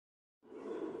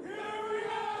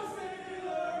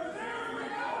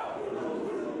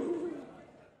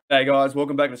Hey guys,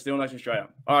 welcome back to Steel Nation Australia.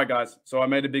 All right, guys. So I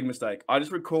made a big mistake. I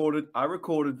recorded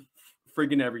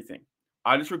freaking everything.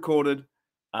 I just recorded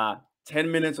 10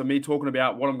 minutes of me talking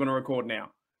about what I'm going to record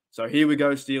now. So here we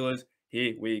go, Steelers.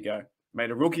 Here we go.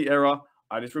 Made a rookie error.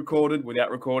 I just recorded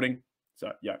without recording.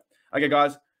 So yeah. Okay,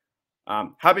 guys.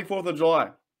 Happy 4th of July.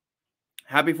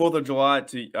 Happy 4th of July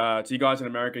to you guys in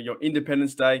America. Your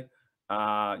Independence Day.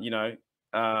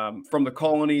 From the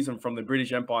colonies and from the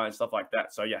British Empire and stuff like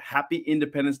that. So yeah, happy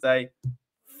Independence Day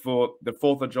for the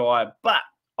 4th of July. But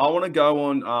I want to go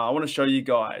on, I want to show you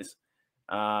guys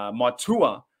my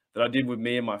tour that I did with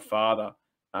me and my father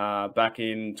back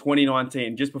in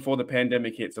 2019, just before the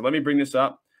pandemic hit. So let me bring this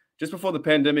up. Just before the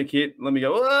pandemic hit, let me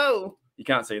go, whoa! You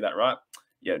can't see that, right?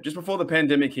 Yeah, just before the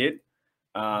pandemic hit,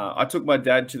 I took my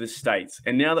dad to the States.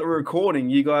 And now that we're recording,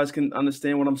 you guys can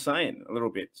understand what I'm saying a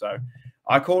little bit. So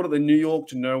I called it the New York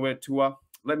to Nowhere tour.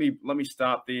 Let me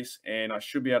start this, and I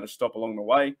should be able to stop along the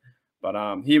way.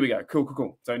 But here we go.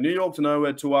 Cool. So New York to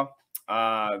Nowhere tour.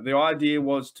 The idea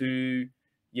was to,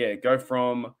 go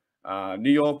from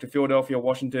New York to Philadelphia,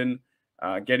 Washington,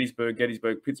 Gettysburg,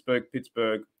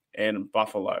 Pittsburgh, and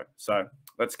Buffalo. So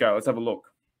let's go. Let's have a look.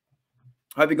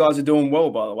 Hope you guys are doing well,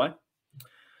 by the way.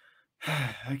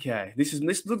 Okay, this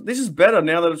is better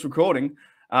now that it's recording.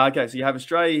 Okay, so you have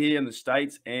Australia here in the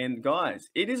States, and guys,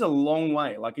 it is a long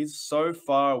way. Like, it's so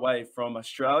far away from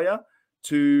Australia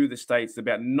to the States. It's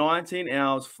about 19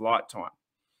 hours flight time.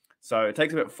 So it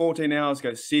takes about 14 hours to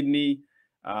go to Sydney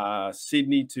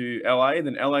to LA,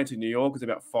 then LA to New York is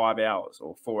about 5 hours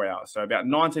or 4 hours. So about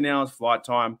 19 hours flight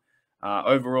time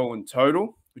overall in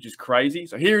total, which is crazy.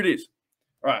 So here it is.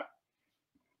 All right.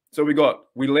 So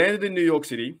we landed in New York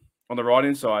City on the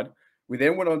right-hand side. We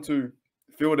then went on to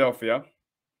Philadelphia,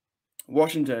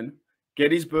 Washington.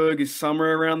 Gettysburg is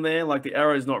somewhere around there. Like, the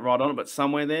arrow is not right on it, but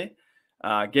somewhere there.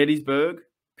 Gettysburg,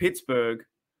 Pittsburgh,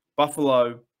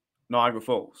 Buffalo, Niagara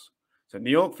Falls. So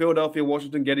New York, Philadelphia,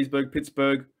 Washington, Gettysburg,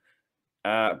 Pittsburgh,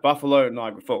 Buffalo,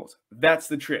 Niagara Falls. That's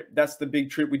the trip. That's the big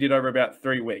trip we did over about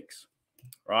 3 weeks.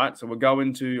 Right? So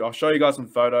I'll show you guys some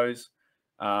photos.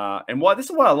 And this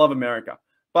is why I love America.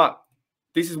 But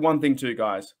this is one thing too,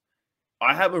 guys.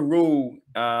 I have a rule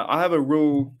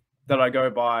that I go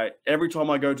by every time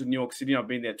I go to New York City. I've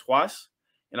been there twice,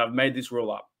 and I've made this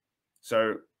rule up.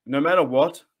 So no matter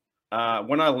what,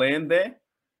 when I land there,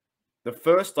 the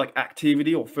first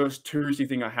activity or first touristy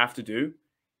thing I have to do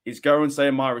is go and say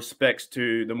my respects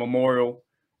to the memorial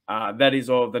that is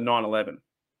of the 9/11.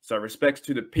 So respects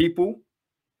to the people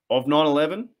of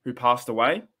 9/11 who passed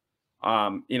away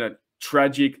in a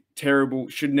tragic, terrible,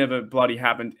 should never bloody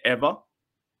happened ever,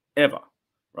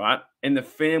 right? And the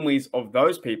families of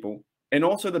those people, and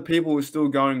also the people who are still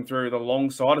going through the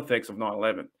long side effects of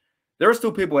 9/11. There are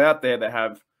still people out there that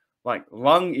have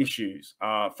lung issues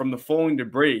from the falling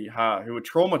debris, who are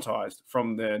traumatized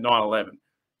from the 9/11.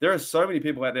 There are so many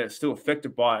people out there still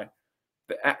affected by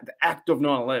the act of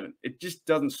 9/11. It just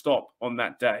doesn't stop on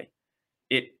that day.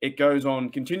 It goes on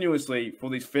continuously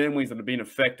for these families that have been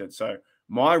affected. So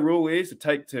my rule is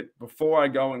before I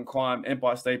go and climb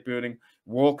Empire State Building,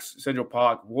 walk Central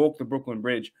Park, walk the Brooklyn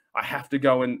Bridge, I have to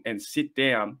go in and sit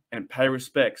down and pay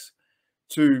respects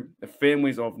to the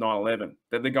families of 9/11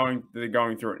 that they're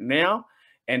going through it now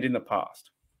and in the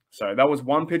past. So that was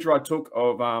one picture I took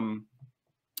of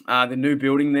the new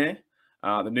building there,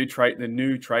 the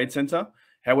new trade center.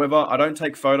 However, I don't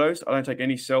take photos. I don't take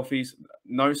any selfies.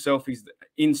 No selfies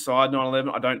inside 9/11.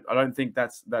 I don't think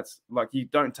that's like, you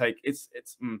don't take. It's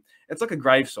like a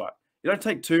gravesite. You don't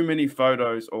take too many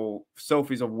photos or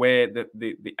selfies of where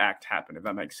the act happened, if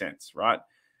that makes sense, right?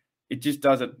 It just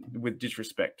does it with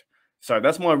disrespect. So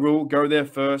that's my rule. Go there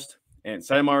first and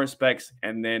say my respects,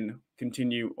 and then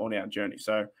continue on our journey.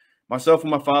 So myself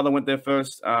and my father went there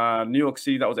first. New York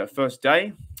City, that was our first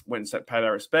day. Went and paid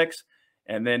our respects.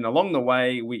 And then along the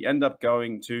way, we end up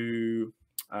going to,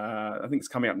 I think it's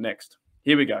coming up next.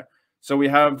 Here we go. So we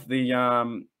have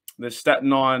the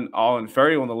Staten Island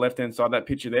ferry on the left-hand side, that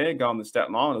picture there, going to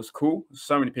Staten Island. It was cool. There's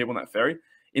so many people on that ferry.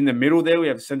 In the middle there, we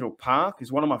have Central Park.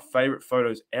 It's one of my favorite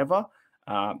photos ever.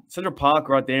 Central Park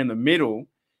right there in the middle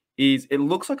it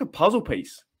looks like a puzzle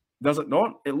piece. Does it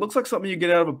not? It looks like something you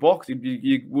get out of a box if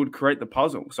you would create the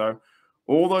puzzle. So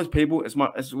all those people, it's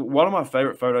one of my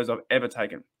favorite photos I've ever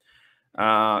taken.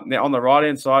 Now on the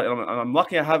right-hand side, and I'm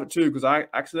lucky I have it too, because I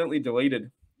accidentally deleted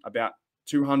about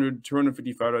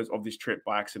 250 photos of this trip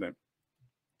by accident.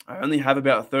 I only have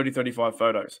about 35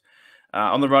 photos.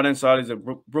 On the right-hand side is a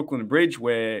Brooklyn Bridge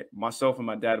where myself and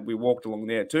my dad, we walked along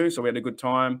there too. So we had a good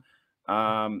time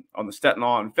on the Staten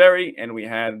Island ferry, and we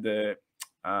had the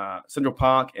Central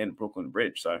Park and Brooklyn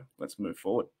Bridge. So let's move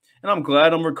forward. And I'm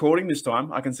glad I'm recording this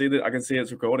time. I can see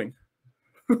it's recording.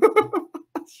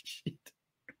 Shit.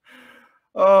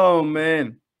 Oh,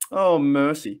 man. Oh,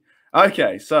 mercy.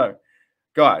 Okay, so,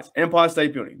 guys, Empire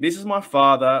State Building. This is my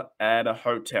father at a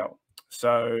hotel.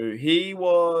 So he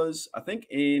was, I think,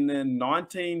 in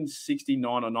 1969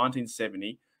 or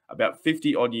 1970, about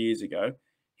 50 odd years ago,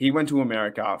 he went to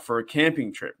America for a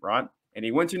camping trip, right? And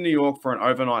he went to New York for an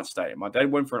overnight stay. My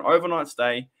dad went for an overnight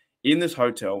stay in this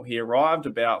hotel. He arrived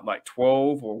about like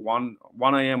 12 or 1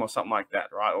 a.m. or something like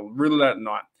that, right? Or really late at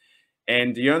night.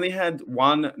 And he only had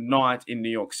one night in New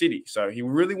York City. So he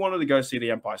really wanted to go see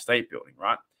the Empire State Building,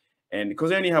 right? And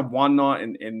because I only have one night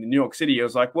in New York City, I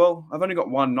was like, well, I've only got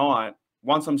one night.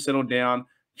 Once I'm settled down,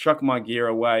 chuck my gear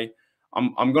away,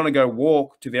 I'm going to go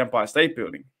walk to the Empire State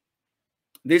Building.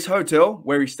 This hotel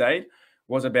where he stayed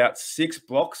was about 6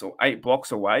 blocks or 8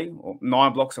 blocks away or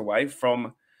 9 blocks away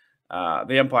from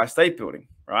the Empire State Building,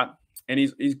 right? And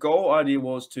his goal idea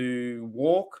was to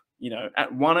walk,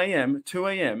 at 1 a.m., 2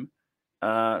 a.m.,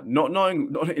 not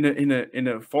in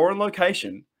a foreign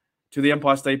location to the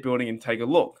Empire State Building and take a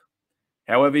look.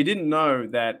 However, he didn't know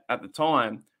that at the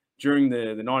time, during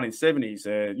the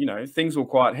 1970s, things were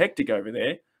quite hectic over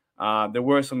there. There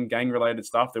were some gang-related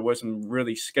stuff. There were some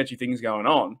really sketchy things going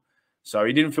on. So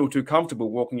he didn't feel too comfortable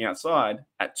walking outside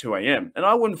at 2 a.m. And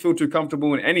I wouldn't feel too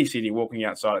comfortable in any city walking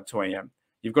outside at 2 a.m.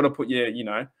 You've got to put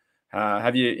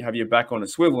have your back on a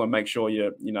swivel and make sure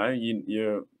you're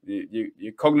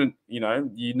cognizant,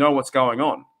 you know what's going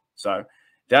on. So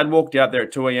Dad walked out there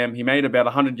at 2 a.m. He made about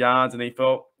 100 yards and he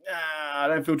felt, I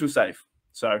don't feel too safe.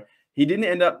 So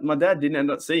my dad didn't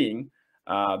end up seeing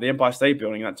the Empire State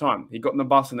Building at that time. He got in the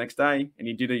bus the next day and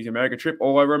he did his America trip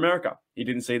all over America. He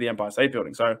didn't see the Empire State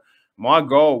Building. So my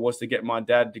goal was to get my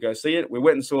dad to go see it. We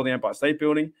went and saw the Empire State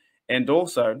Building. And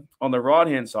also on the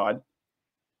right-hand side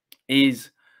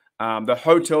is the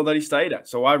hotel that he stayed at.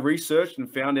 So I researched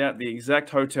and found out the exact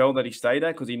hotel that he stayed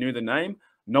at because he knew the name.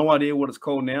 No idea what it's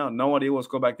called now. No idea what it's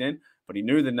called back then. But he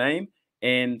knew the name.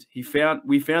 And we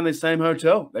found the same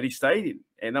hotel that he stayed in.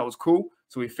 And that was cool.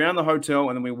 So we found the hotel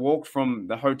and then we walked from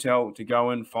the hotel to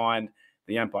go and find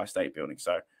the Empire State Building.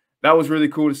 So that was really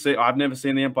cool to see. I've never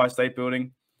seen the Empire State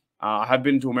Building. I have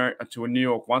been to New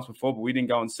York once before, but we didn't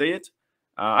go and see it.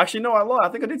 Actually, no, I lied. I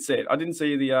think I did see it. I didn't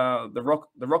see the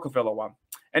Rockefeller one.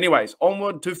 Anyways,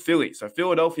 onward to Philly. So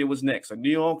Philadelphia was next. So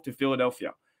New York to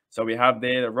Philadelphia. So we have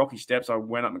there the Rocky Steps. I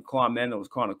went up and climbed them. It was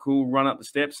kind of cool. Run up the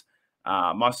steps.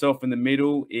 Myself in the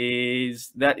middle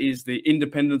is the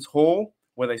Independence Hall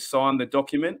where they signed the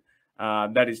document.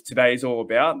 That is today's all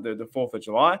about, the 4th of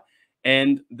July.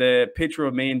 And the picture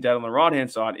of me and Dad on the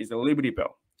right-hand side is the Liberty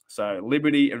Bell. So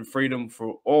liberty and freedom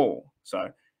for all.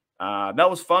 So that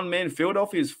was fun, man.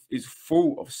 Philadelphia is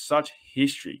full of such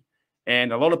history.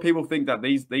 And a lot of people think that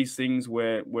these things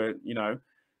were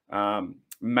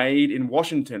made in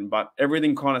Washington, but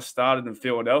everything kind of started in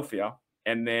Philadelphia.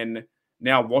 And then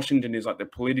now Washington is like the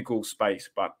political space,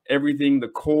 but everything, the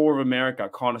core of America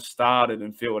kind of started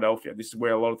in Philadelphia. This is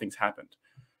where a lot of things happened.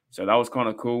 So that was kind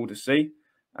of cool to see.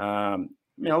 I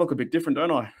look a bit different,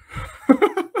 don't I?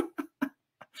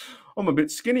 I'm a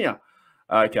bit skinnier.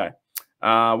 Okay.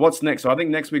 What's next? So I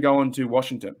think next we go on to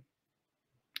Washington.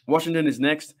 Washington is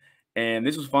next, and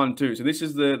this was fun too. So this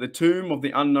is the tomb of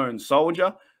the unknown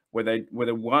soldier, where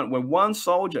one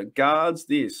soldier guards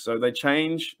this. So they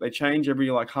change every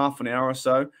like half an hour or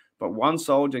so, but one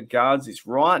soldier guards this.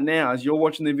 Right now, as you're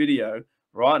watching the video,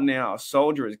 right now, a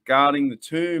soldier is guarding the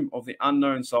tomb of the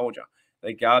unknown soldier.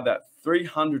 They guard that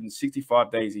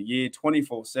 365 days a year,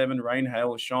 24/7, rain, hail,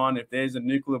 or shine. If there's a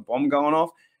nuclear bomb going off,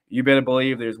 you better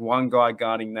believe there's one guy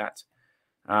guarding that.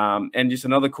 And just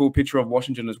another cool picture of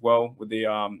Washington as well with the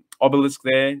obelisk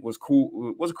there. Was cool.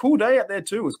 It was a cool day out there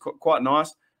too. It was quite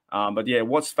nice. But yeah,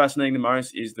 what's fascinating the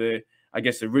most is the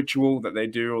ritual that they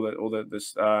do, or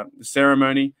the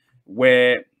ceremony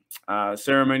where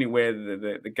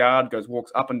the guard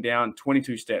walks up and down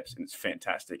 22 steps, and it's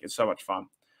fantastic. It's so much fun.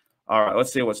 All right,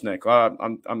 let's see what's next. I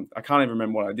can't even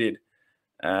remember what I did.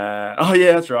 Oh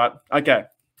yeah, that's right. Okay,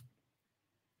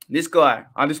 this guy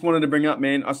I just wanted to bring up,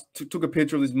 man. I took a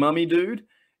picture of this mummy dude,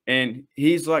 and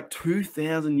he's like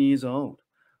 2,000 years old,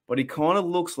 but he kind of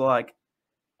looks like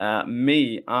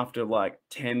me after like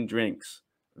 10 drinks.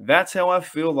 That's how I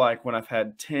feel like when I've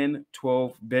had 10,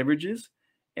 12 beverages,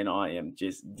 and I am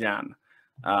just done.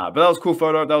 But that was a cool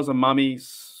photo. That was a mummy.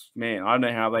 Man, I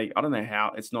don't know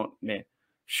how it's not, man.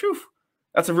 Shoo,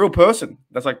 that's a real person.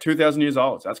 That's like 2,000 years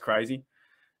old. So that's crazy.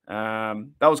 That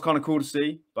was kind of cool to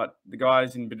see, but the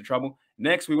guy's in a bit of trouble.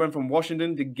 Next, we went from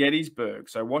Washington to Gettysburg.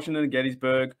 So Washington to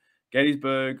Gettysburg.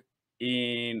 Gettysburg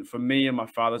for me and my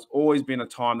father. It's always been a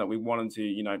time that we wanted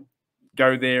to,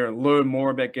 go there and learn more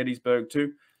about Gettysburg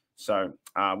too. So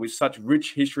with such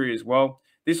rich history as well.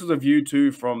 This was a view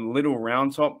too from Little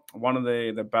Round Top, one of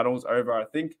the battles over, I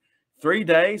think, 3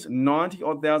 days,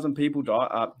 90-odd thousand people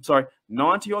died.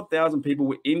 90-odd thousand people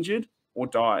were injured or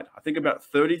died. I think about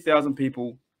 30,000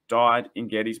 people died in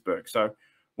Gettysburg. So I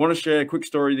want to share a quick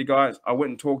story with you guys. I went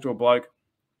and talked to a bloke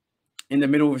in the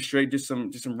middle of the street, just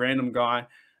some random guy,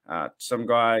 some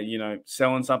guy,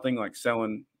 selling something, like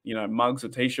selling, mugs or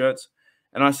T-shirts.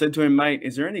 And I said to him, mate,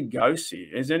 is there any ghosts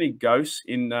here? Is there any ghosts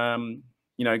in,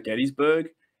 Gettysburg?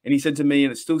 And he said to me,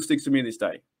 and it still sticks to me this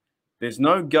day, there's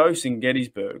no ghosts in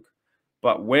Gettysburg,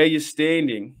 but where you're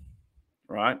standing,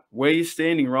 right? Where you're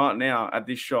standing right now at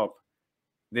this shop,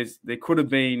 there could have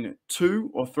been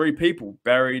 2 or 3 people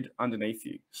buried underneath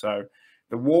you. So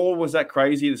the war was that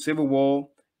crazy, the Civil War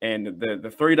and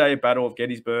the 3-day Battle of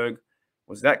Gettysburg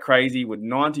was that crazy, with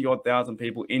 90-odd thousand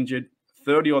people injured,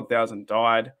 30-odd thousand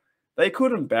died. They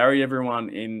couldn't bury everyone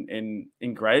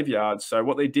in graveyards. So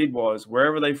what they did was,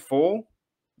 wherever they fall,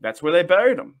 that's where they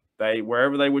buried them.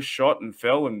 Wherever they were shot and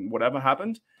fell and whatever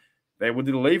happened, they would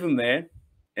leave them there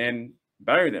and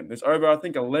bury them. There's over, I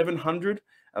think, 1,100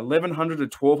 to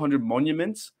 1,200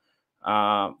 monuments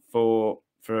for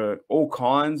all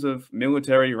kinds of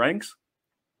military ranks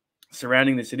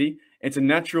surrounding the city. It's a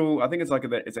natural, I think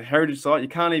it's a heritage site. You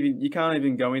can't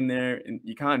even go in there, and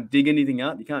you can't dig anything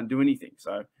up. You can't do anything.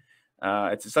 So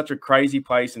it's such a crazy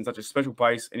place and such a special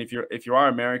place. And if you are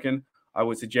American, I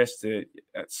would suggest to,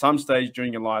 at some stage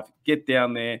during your life, get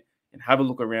down there and have a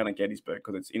look around at Gettysburg,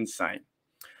 because it's insane.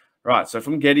 Right, so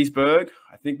from Gettysburg,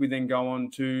 I think we then go on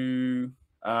to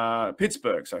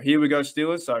Pittsburgh. So here we go,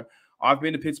 Steelers. So I've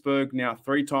been to Pittsburgh now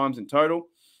 3 times in total.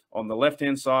 On the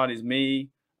left-hand side is me.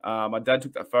 My dad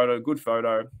took that photo, good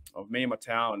photo of me and my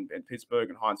towel and Pittsburgh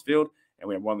and Heinz Field. And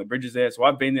we have one of the bridges there. So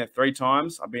I've been there 3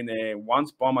 times. I've been there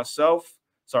twice by myself,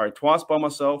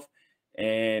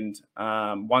 and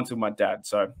once with my dad.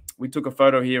 So we took a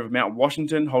photo here of Mount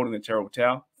Washington holding the Terrible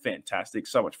Tower. Fantastic.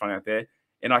 So much fun out there.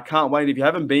 And I can't wait. If you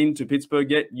haven't been to Pittsburgh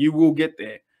yet, you will get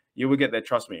there. You will get there.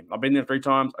 Trust me. I've been there 3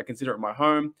 times. I consider it my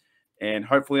home. And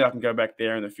hopefully I can go back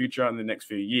there in the future in the next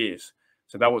few years.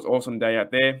 So that was an awesome day out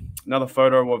there. Another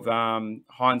photo of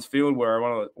Heinz Field, where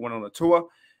I went on a tour.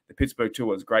 The Pittsburgh tour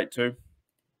was great too.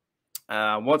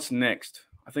 What's next?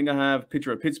 I think I have a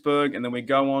picture of Pittsburgh, and then we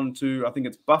go on to, I think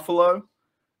it's Buffalo.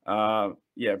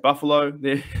 Yeah, Buffalo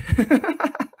there.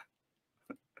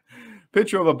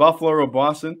 Picture of a buffalo or a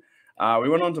bison. We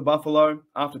went on to Buffalo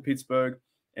after Pittsburgh,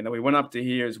 and then we went up to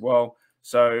here as well.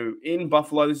 So in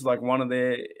Buffalo, this is like one of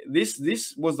their,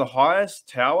 this was the highest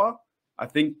tower, I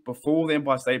think, before the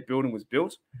Empire State Building was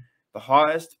built. The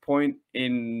highest point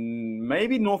in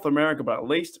maybe North America, but at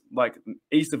least like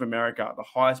east of America, the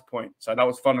highest point. So that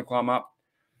was fun to climb up.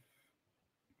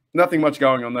 Nothing much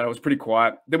going on there. It was pretty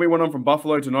quiet. Then we went on from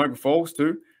Buffalo to Niagara Falls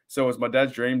too. So it was my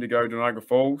dad's dream to go to Niagara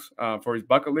Falls for his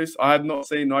bucket list. I have not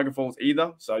seen Niagara Falls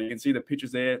either. So you can see the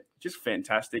pictures there. Just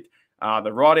fantastic.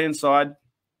 The right-hand side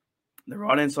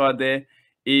there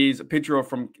is a picture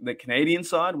from the Canadian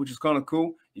side, which is kind of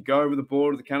cool. You go over the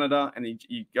border to Canada, and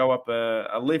you go up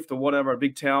a lift or whatever, a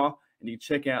big tower, and you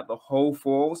check out the whole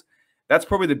falls. That's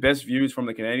probably the best views from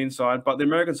the Canadian side, but the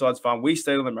American side's fun. We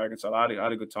stayed on the American side. I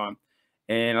had a good time.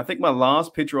 And I think my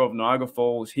last picture of Niagara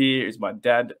Falls here is my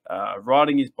dad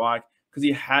riding his bike, because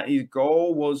his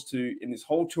goal was to, in this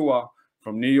whole tour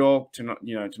from New York to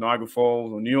Niagara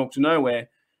Falls, or New York to nowhere,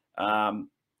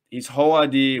 his whole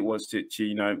idea was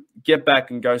to get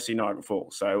back and go see Niagara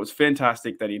Falls. So it was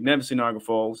fantastic that he'd never seen Niagara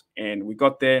Falls, and we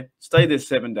got there, stayed there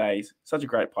 7 days. Such a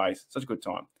great place, such a good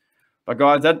time. But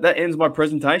guys, that ends my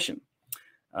presentation.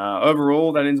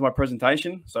 Overall, that ends my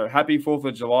presentation. So happy 4th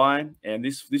of July. And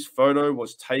this photo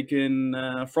was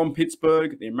taken from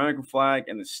Pittsburgh, the American flag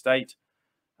and the state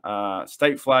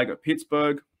flag of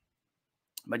Pittsburgh.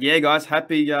 But yeah, guys,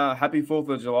 happy 4th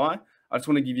of July. I just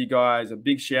want to give you guys a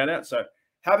big shout out. So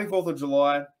happy 4th of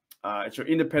July. It's your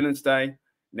Independence Day.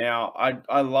 Now,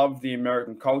 I love the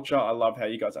American culture. I love how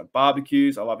you guys have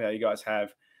barbecues. I love how you guys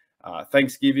have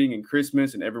Thanksgiving and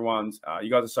Christmas, and you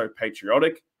guys are so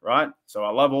patriotic, right? So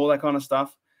I love all that kind of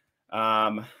stuff.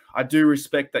 I do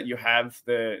respect that you have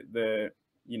the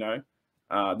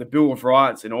Bill of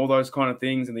Rights and all those kind of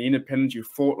things, and the independence. You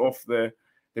fought off the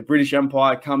British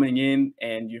Empire coming in,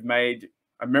 and you've made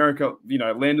America,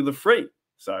 land of the free.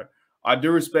 So I do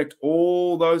respect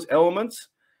all those elements.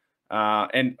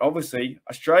 And obviously,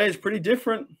 Australia is pretty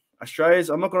different.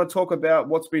 I'm not going to talk about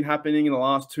what's been happening in the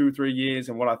last 2 or 3 years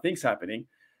and what I think's happening,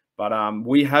 but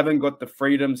we haven't got the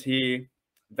freedoms here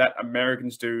that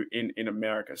Americans do in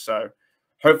America. So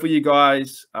hopefully you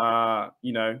guys,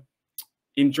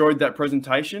 enjoyed that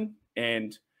presentation.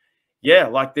 And yeah,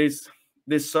 like there's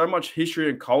so much history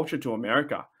and culture to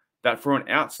America that for an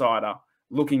outsider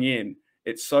looking in,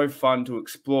 it's so fun to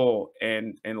explore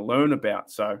and learn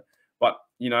about. So, but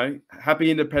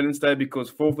happy Independence Day, because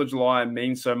 4th of July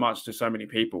means so much to so many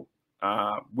people.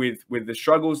 With the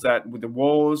struggles with the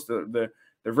wars, the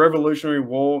Revolutionary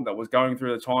War that was going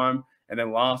through the time, and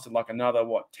then lasted like another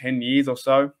 10 years or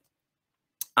so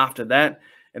after that,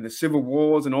 and the civil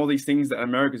wars and all these things that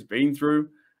America's been through.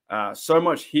 So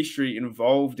much history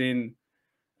involved in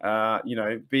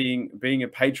being a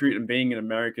patriot and being an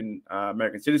American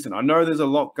citizen. I know there's a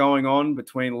lot going on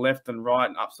between left and right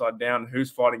and upside down, who's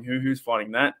fighting who's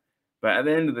fighting that. But at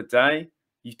the end of the day,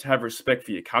 you have respect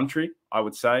for your country, I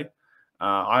would say.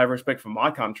 I have respect for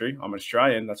my country. I'm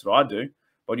Australian. That's what I do.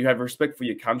 But you have respect for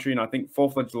your country. And I think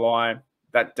 4th of July,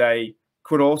 that day,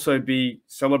 could also be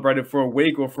celebrated for a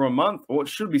week or for a month, or it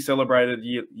should be celebrated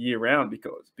year round,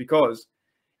 because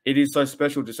it is so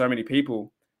special to so many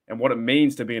people. And what it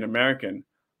means to be an American,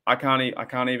 I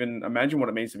can't even imagine what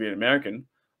it means to be an American,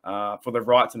 for the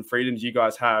rights and freedoms you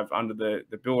guys have under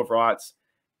the Bill of Rights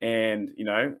and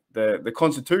the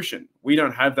Constitution. We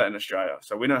don't have that in Australia,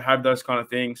 so we don't have those kind of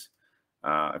things.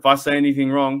 If I say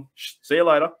anything wrong, see you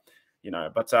later.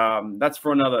 But that's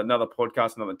for another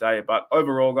podcast, another day. But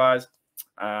overall, guys,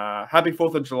 happy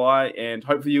 4th of July, and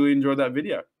hopefully you enjoyed that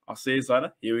video. I'll see you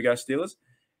later. Here we go, Steelers.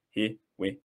 Here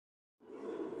we